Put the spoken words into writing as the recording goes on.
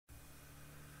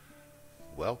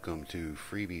Welcome to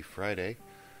Freebie Friday.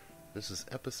 This is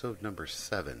episode number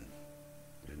 7,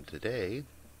 and today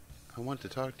I want to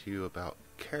talk to you about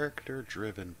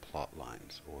character-driven plot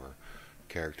lines, or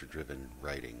character-driven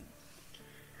writing.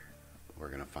 We're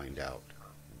going to find out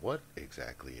what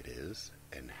exactly it is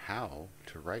and how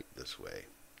to write this way,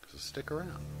 so stick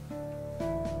around.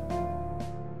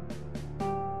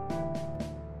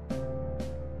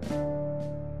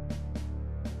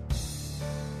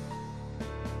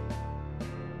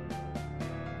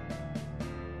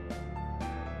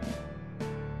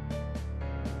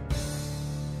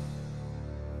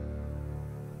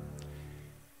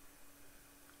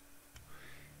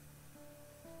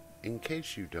 In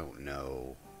case you don't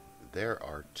know, there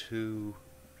are two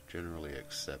generally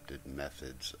accepted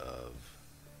methods of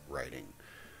writing.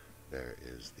 There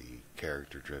is the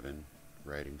character-driven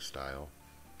writing style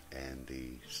and the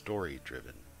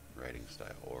story-driven writing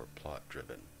style, or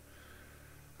plot-driven.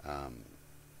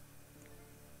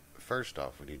 First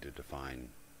off, we need to define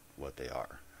what they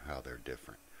are, how they're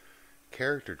different.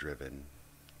 Character-driven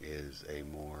is a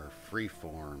more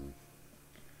free-form,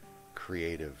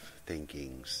 creative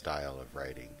thinking style of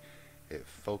writing. It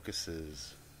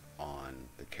focuses on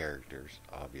the characters,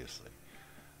 obviously,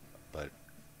 but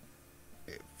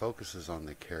it focuses on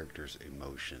the characters'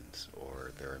 emotions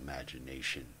or their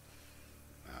imagination,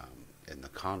 and the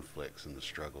conflicts and the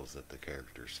struggles that the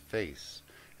characters face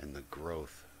and the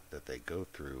growth that they go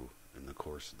through in the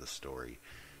course of the story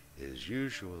is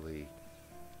usually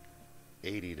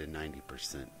 80 to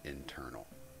 90% internal.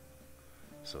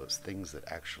 So it's things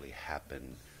that actually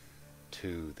happen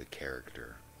to the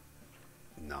character,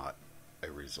 not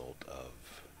a result of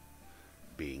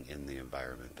being in the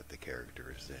environment that the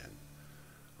character is in.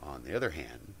 On the other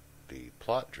hand, the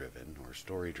plot-driven or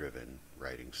story-driven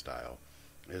writing style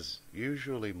is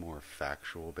usually more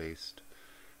factual-based,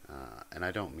 and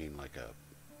I don't mean like a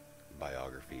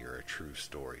biography or a true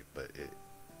story, but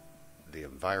the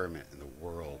environment and the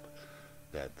world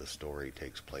that the story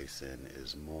takes place in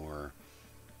is more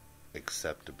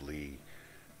acceptably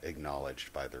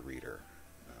acknowledged by the reader.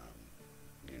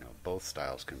 Both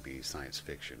styles can be science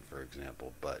fiction, for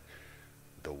example, but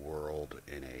the world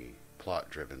in a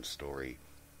plot-driven story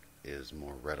is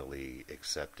more readily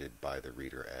accepted by the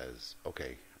reader as,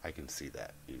 okay, I can see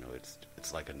that.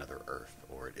 It's like another Earth,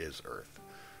 or it is Earth.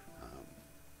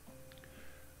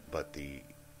 But the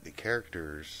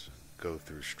characters go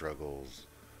through struggles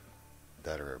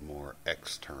that are more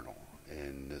external,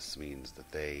 and this means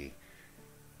that they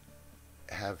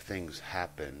have things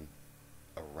happen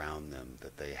around them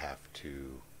that they have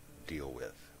to deal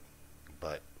with.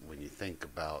 But when you think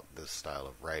about this style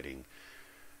of writing,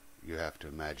 you have to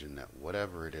imagine that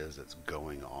whatever it is that's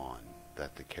going on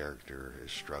that the character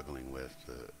is struggling with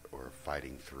or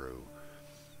fighting through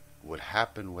would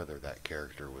happen whether that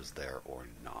character was there or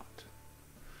not.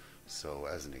 So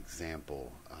as an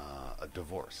example, a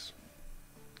divorce.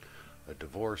 A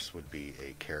divorce would be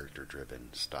a character-driven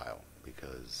style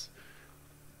because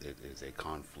it is a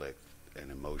conflict, an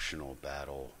emotional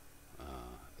battle,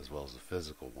 as well as a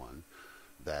physical one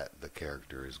that the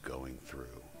character is going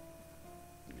through.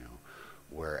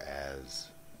 Whereas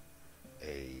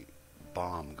a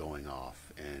bomb going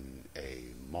off in a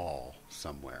mall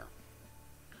somewhere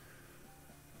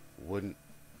wouldn't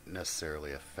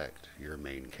necessarily affect your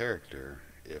main character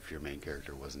if your main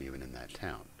character wasn't even in that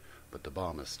town. But the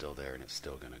bomb is still there and it's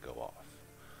still going to go off.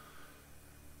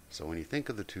 So when you think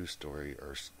of the two story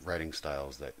or writing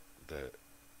styles that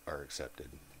are accepted,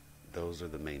 those are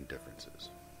the main differences.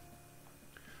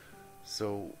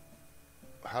 So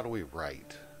how do we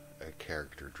write a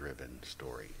character-driven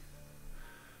story?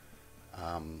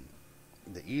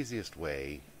 The easiest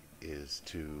way is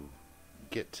to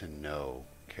get to know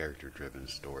character-driven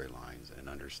storylines and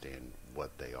understand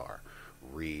what they are.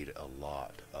 Read a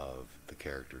lot of the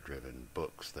character-driven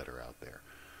books that are out there.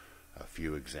 A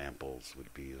few examples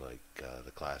would be like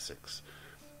the classics,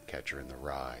 Catcher in the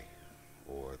Rye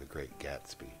or The Great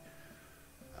Gatsby.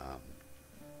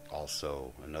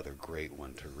 Also, another great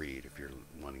one to read if you're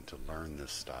wanting to learn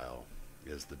this style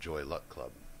is The Joy Luck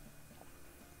Club.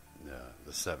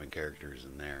 The 7 characters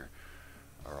in there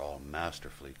are all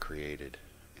masterfully created,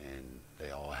 and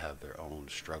they all have their own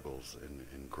struggles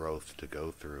and growth to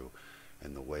go through,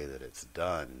 and the way that it's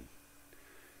done,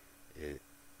 it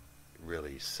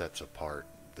really sets apart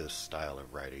this style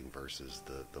of writing versus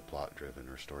the plot-driven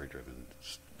or story-driven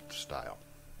style.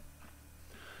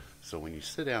 So when you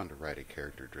sit down to write a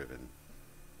character-driven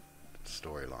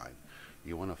storyline,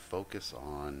 you want to focus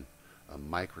on a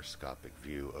microscopic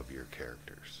view of your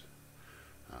characters.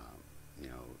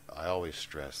 I always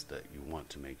stress that you want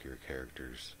to make your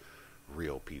characters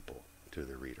real people, to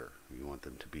the reader. You want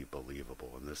them to be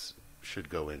believable, and this should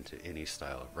go into any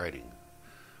style of writing.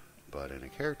 But in a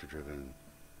character-driven,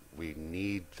 we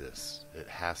need this. It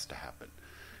has to happen.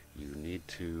 You need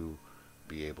to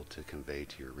be able to convey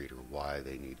to your reader why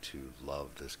they need to love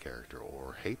this character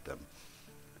or hate them.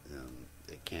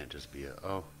 It can't just be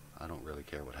oh, I don't really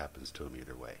care what happens to them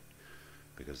either way,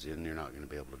 because then you're not going to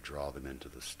be able to draw them into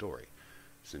the story.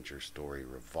 Since your story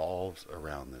revolves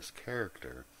around this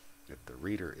character, if the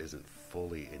reader isn't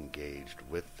fully engaged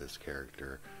with this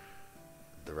character,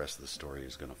 the rest of the story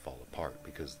is going to fall apart,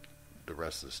 because the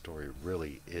rest of the story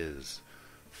really is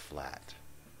flat.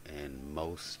 In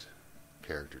most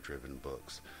character-driven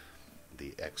books,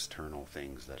 the external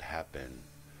things that happen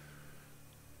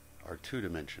are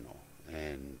two-dimensional,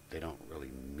 and they don't really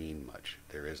mean much.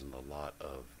 There isn't a lot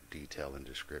of detail and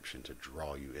description to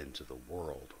draw you into the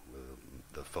world.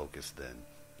 The focus then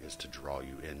is to draw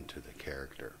you into the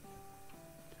character.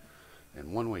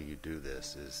 And one way you do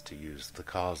this is to use the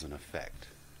cause and effect.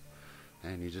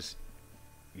 And you just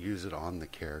use it on the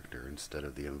character instead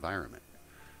of the environment.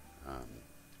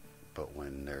 But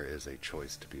when there is a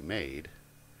choice to be made,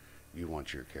 you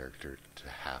want your character to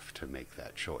have to make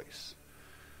that choice.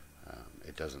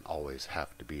 It doesn't always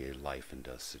have to be a life and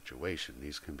death situation.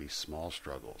 These can be small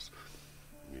struggles,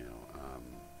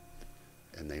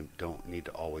 and they don't need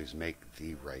to always make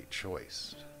the right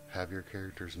choice. Have your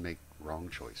characters make wrong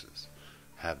choices.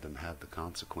 Have them have the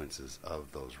consequences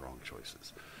of those wrong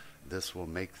choices. This will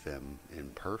make them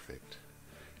imperfect,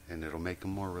 and it'll make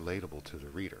them more relatable to the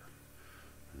reader.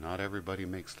 Not everybody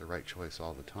makes the right choice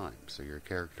all the time, so your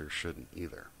character shouldn't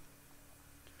either.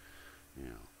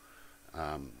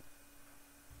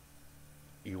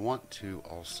 You want to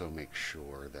also make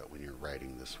sure that when you're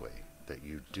writing this way, that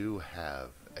you do have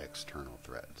external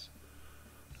threats.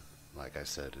 Like I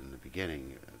said in the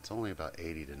beginning, it's only about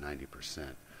 80 to 90%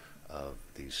 of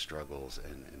these struggles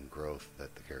and growth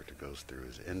that the character goes through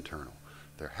is internal.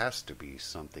 There has to be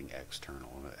something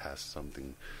external, and it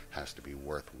has to be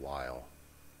worthwhile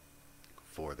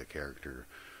for the character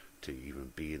to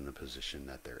even be in the position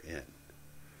that they're in.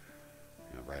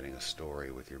 Writing a story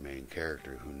with your main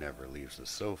character who never leaves the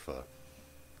sofa,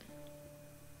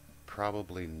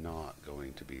 probably not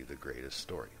going to be the greatest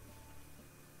story.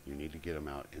 You need to get them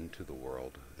out into the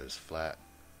world as flat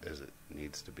as it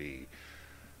needs to be,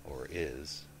 or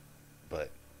is, but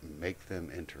make them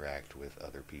interact with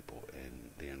other people and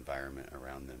the environment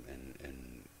around them,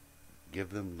 and give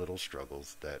them little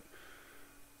struggles that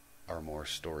are more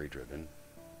story driven,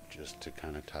 just to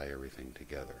kind of tie everything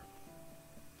together.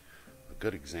 A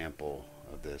good example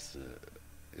of this,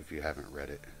 if you haven't read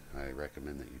it, I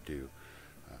recommend that you do.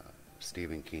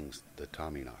 Stephen King's The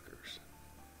Tommyknockers.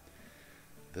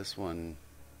 This one,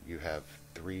 you have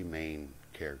three main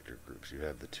character groups. You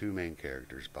have the two main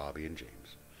characters, Bobby and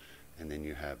James, and then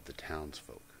you have the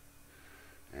townsfolk.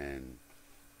 And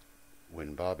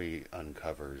when Bobby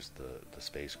uncovers the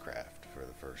spacecraft for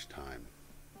the first time,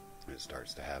 it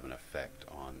starts to have an effect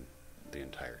on the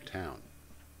entire town.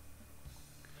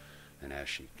 And as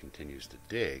she continues to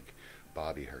dig,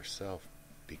 Bobby herself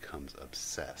becomes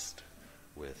obsessed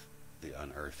with the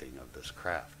unearthing of this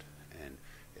craft. And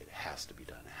it has to be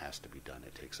done. It has to be done.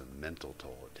 It takes a mental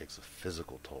toll. It takes a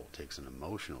physical toll. It takes an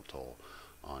emotional toll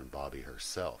on Bobby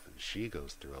herself. And she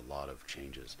goes through a lot of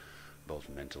changes, both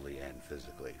mentally and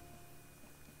physically.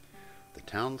 The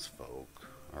townsfolk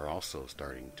are also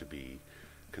starting to be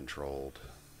controlled,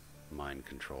 mind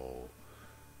control,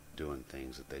 doing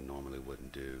things that they normally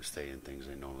wouldn't do, saying things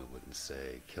they normally wouldn't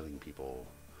say, killing people,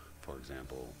 for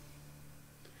example.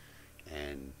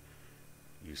 And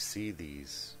you see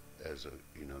these as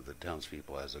the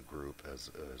townspeople as a group, as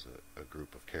a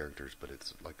group of characters, but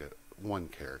it's like one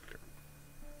character.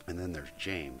 And then there's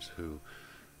James, who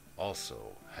also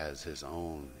has his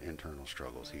own internal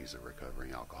struggles. He's a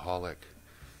recovering alcoholic.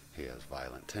 He has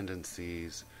violent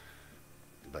tendencies,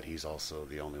 but he's also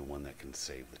the only one that can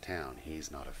save the town.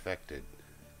 He's not affected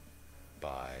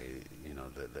by,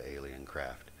 the alien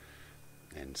craft.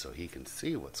 And so he can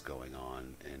see what's going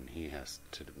on, and he has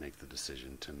to make the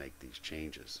decision to make these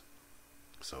changes.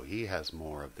 So he has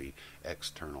more of the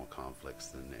external conflicts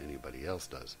than anybody else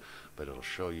does. But it'll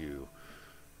show you,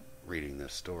 reading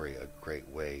this story, a great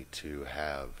way to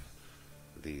have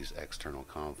these external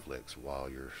conflicts while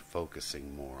you're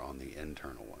focusing more on the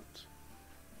internal ones.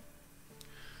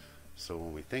 So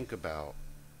when we think about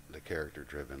the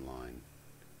character-driven line,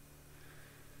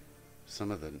 some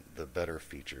of the better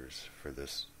features for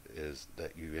this is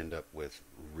that you end up with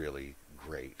really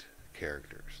great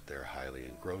characters. They're highly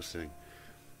engrossing.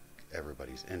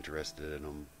 Everybody's interested in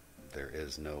them. There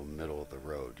is no middle of the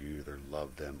road. You either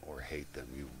love them or hate them.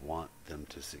 You want them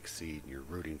to succeed and you're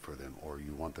rooting for them, or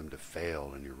you want them to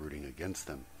fail and you're rooting against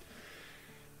them.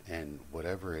 And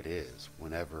whatever it is,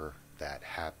 whenever that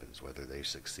happens, whether they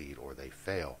succeed or they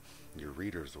fail, your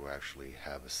readers will actually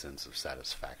have a sense of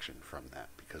satisfaction from that,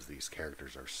 because these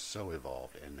characters are so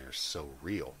evolved and they're so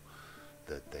real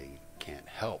that they can't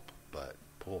help but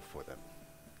pull for them.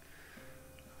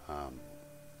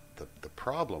 The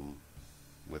problem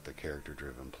with the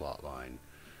character-driven plotline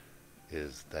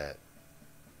is that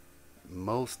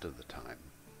most of the time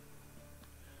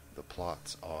the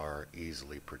plots are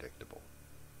easily predictable.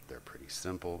 They're pretty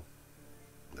simple,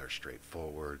 they're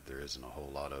straightforward, there isn't a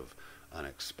whole lot of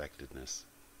unexpectedness.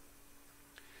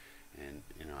 And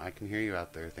I can hear you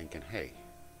out there thinking, hey,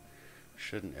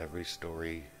 shouldn't every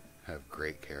story have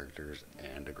great characters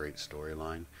and a great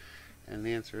storyline? And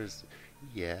the answer is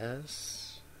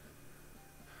yes,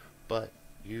 but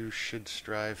you should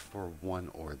strive for one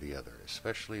or the other,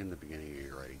 especially in the beginning of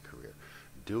your writing career.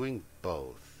 Doing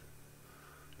both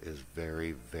is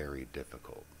very, very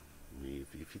difficult. I mean,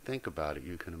 if you think about it,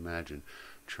 you can imagine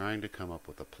trying to come up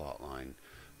with a plot line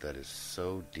that is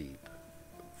so deep,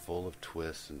 full of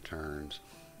twists and turns,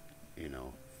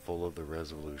 full of the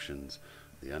resolutions,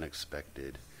 the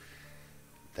unexpected.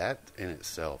 That in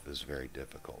itself is very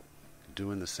difficult.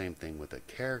 Doing the same thing with a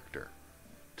character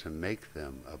to make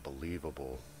them a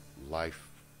believable,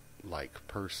 life-like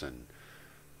person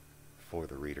for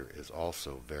the reader is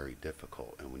also very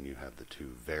difficult. And when you have the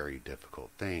two very difficult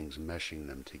things, meshing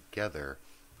them together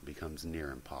becomes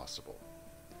near impossible.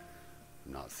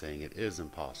 I'm not saying it is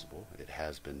impossible. It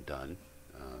has been done.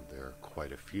 There are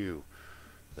quite a few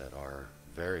that are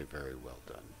very, very well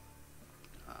done.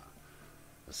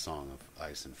 A Song of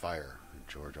Ice and Fire,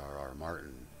 George R.R.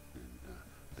 Martin, in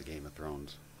the Game of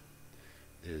Thrones,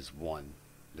 is one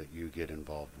that you get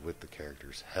involved with the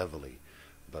characters heavily,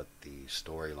 but the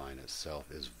storyline itself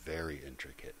is very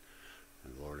intricate.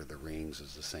 And Lord of the Rings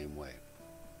is the same way.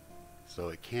 So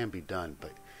it can be done,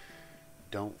 but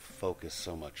don't focus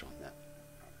so much on that.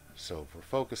 So if we're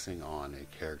focusing on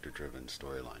a character-driven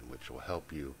storyline, which will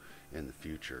help you in the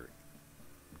future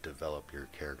develop your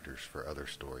characters for other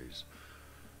stories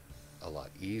a lot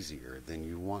easier, then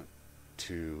you want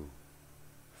to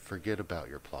forget about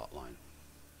your plot line.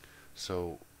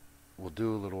 So we'll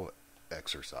do a little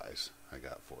exercise I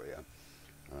got for you.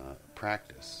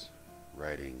 Practice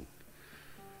writing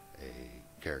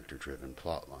a character-driven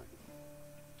plot line.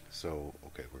 So,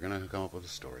 okay, we're going to come up with a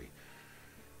story,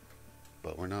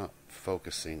 but we're not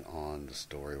focusing on the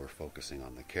story, we're focusing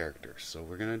on the characters. So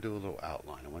we're going to do a little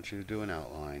outline. I want you to do an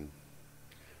outline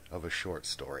of a short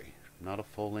story, not a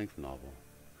full-length novel,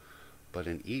 but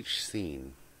in each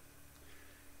scene,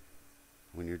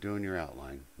 when you're doing your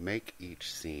outline, make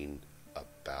each scene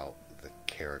about the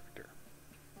character.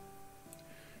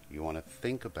 You want to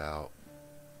think about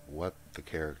what the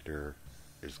character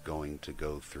is going to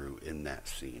go through in that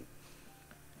scene.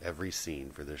 Every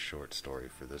scene for this short story,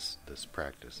 for this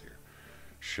practice here,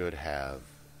 should have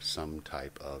some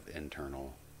type of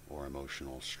internal or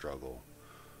emotional struggle.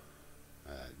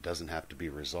 It doesn't have to be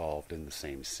resolved in the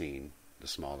same scene. The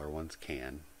smaller ones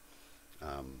can.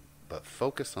 But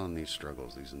focus on these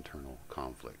struggles, these internal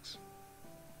conflicts.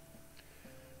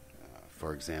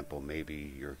 For example,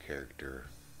 maybe your character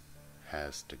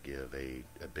has to give a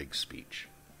big speech,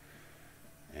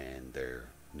 and they're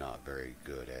not very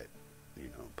good at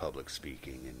public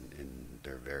speaking, and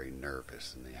they're very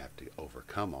nervous, and they have to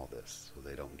overcome all this so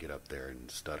they don't get up there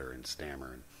and stutter and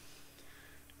stammer and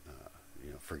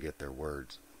forget their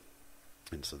words.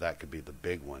 And so that could be the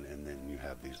big one, and then you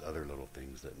have these other little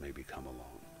things that maybe come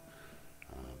along.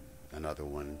 Another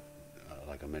one,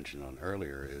 like I mentioned on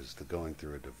earlier, is the going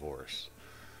through a divorce.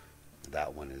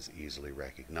 That one is easily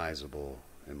recognizable.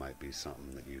 It might be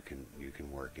something that you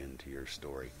can work into your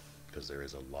story, because there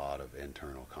is a lot of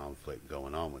internal conflict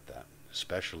going on with that,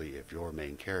 especially if your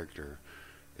main character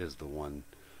is the one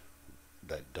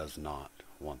that does not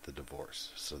want the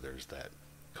divorce. So there's that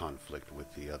conflict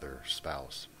with the other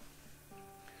spouse.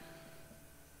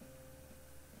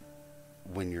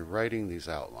 When you're writing these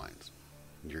outlines,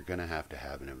 you're going to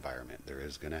have an environment. There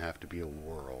is going to have to be a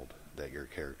world that your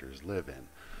characters live in,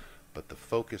 but the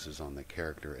focus is on the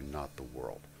character and not the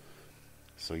world.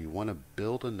 So you want to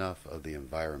build enough of the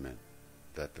environment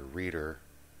that the reader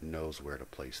knows where to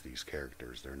place these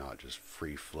characters. They're not just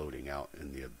free floating out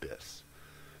in the abyss.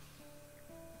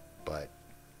 But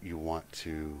you want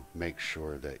to make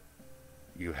sure that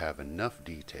you have enough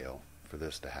detail for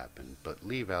this to happen, but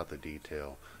leave out the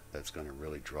detail that's going to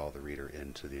really draw the reader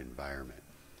into the environment.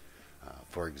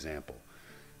 For example,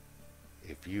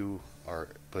 If you are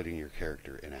putting your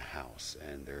character in a house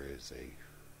and there is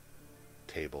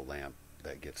a table lamp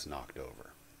that gets knocked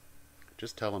over,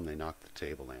 just tell them they knocked the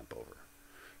table lamp over.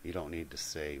 You don't need to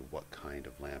say what kind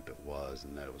of lamp it was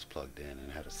and that it was plugged in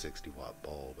and had a 60-watt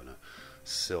bulb and a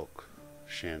silk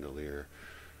chandelier,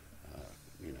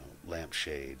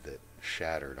 lampshade that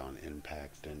shattered on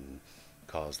impact and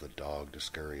caused the dog to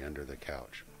scurry under the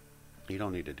couch. You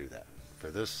don't need to do that.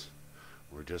 For this,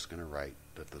 we're just going to write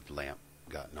that the lamp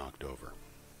got knocked over.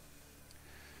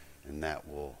 And that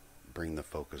will bring the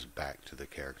focus back to the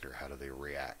character. How do they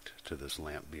react to this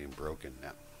lamp being broken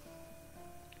now?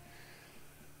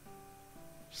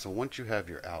 So once you have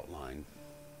your outline,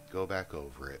 go back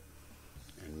over it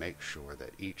and make sure that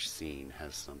each scene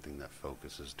has something that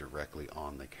focuses directly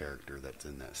on the character that's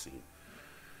in that scene.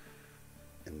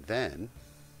 And then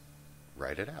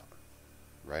write it out.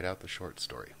 Write out the short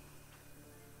story.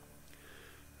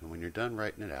 And when you're done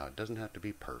writing it out, it doesn't have to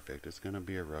be perfect. It's going to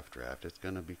be a rough draft. It's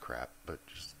going to be crap, but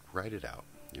just write it out.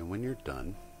 And when you're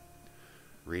done,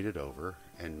 read it over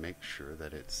and make sure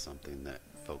that it's something that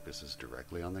focuses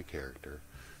directly on the character,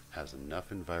 has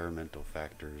enough environmental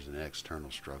factors and external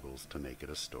struggles to make it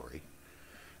a story,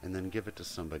 and then give it to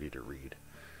somebody to read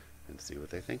and see what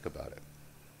they think about it.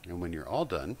 And when you're all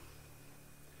done,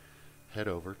 head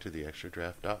over to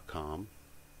theextradraft.com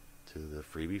to the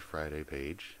Freebie Friday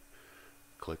page,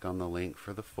 click on the link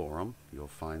for the forum. You'll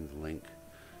find the link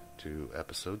to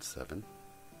episode 7,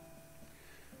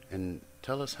 and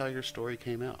tell us how your story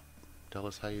came out. Tell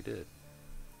us how you did.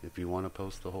 If you want to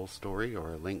post the whole story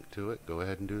or a link to it, go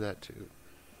ahead and do that too.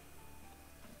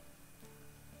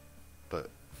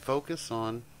 But focus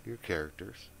on your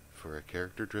characters for a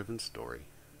character-driven story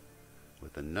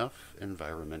with enough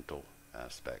environmental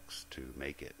aspects to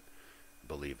make it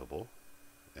believable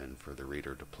and for the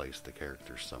reader to place the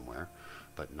characters somewhere,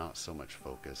 but not so much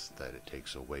focus that it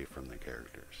takes away from the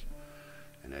characters.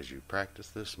 And as you practice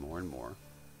this more and more,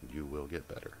 you will get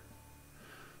better.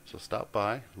 So stop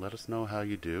by, let us know how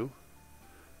you do,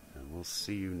 and we'll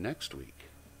see you next week.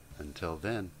 Until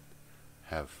then,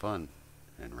 have fun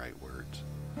and write words.